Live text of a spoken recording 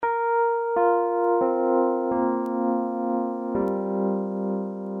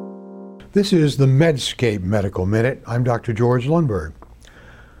This is the Medscape Medical Minute. I'm Dr. George Lundberg.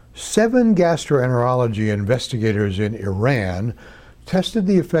 7 gastroenterology investigators in Iran tested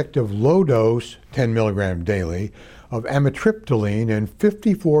the effect of low-dose, 10 milligram daily, of amitriptyline in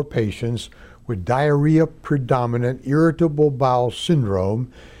 54 patients with diarrhea-predominant irritable bowel syndrome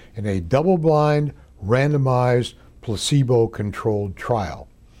in a double-blind, randomized, placebo-controlled trial.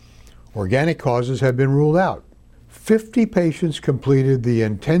 Organic causes have been ruled out. 50 patients completed the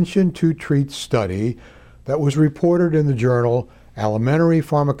intention to treat study that was reported in the journal Alimentary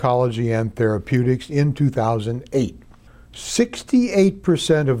Pharmacology and Therapeutics in 2008.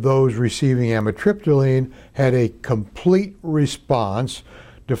 68% of those receiving amitriptyline had a complete response,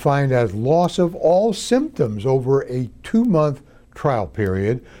 defined as loss of all symptoms over a 2-month trial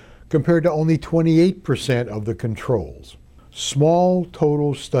period, compared to only 28% of the controls. Small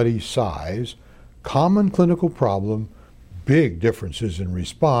total study size, common clinical problem, big differences in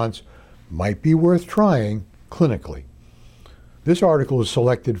response might be worth trying clinically. This article is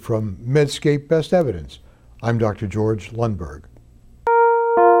selected from Medscape Best Evidence. I'm Dr. George Lundberg.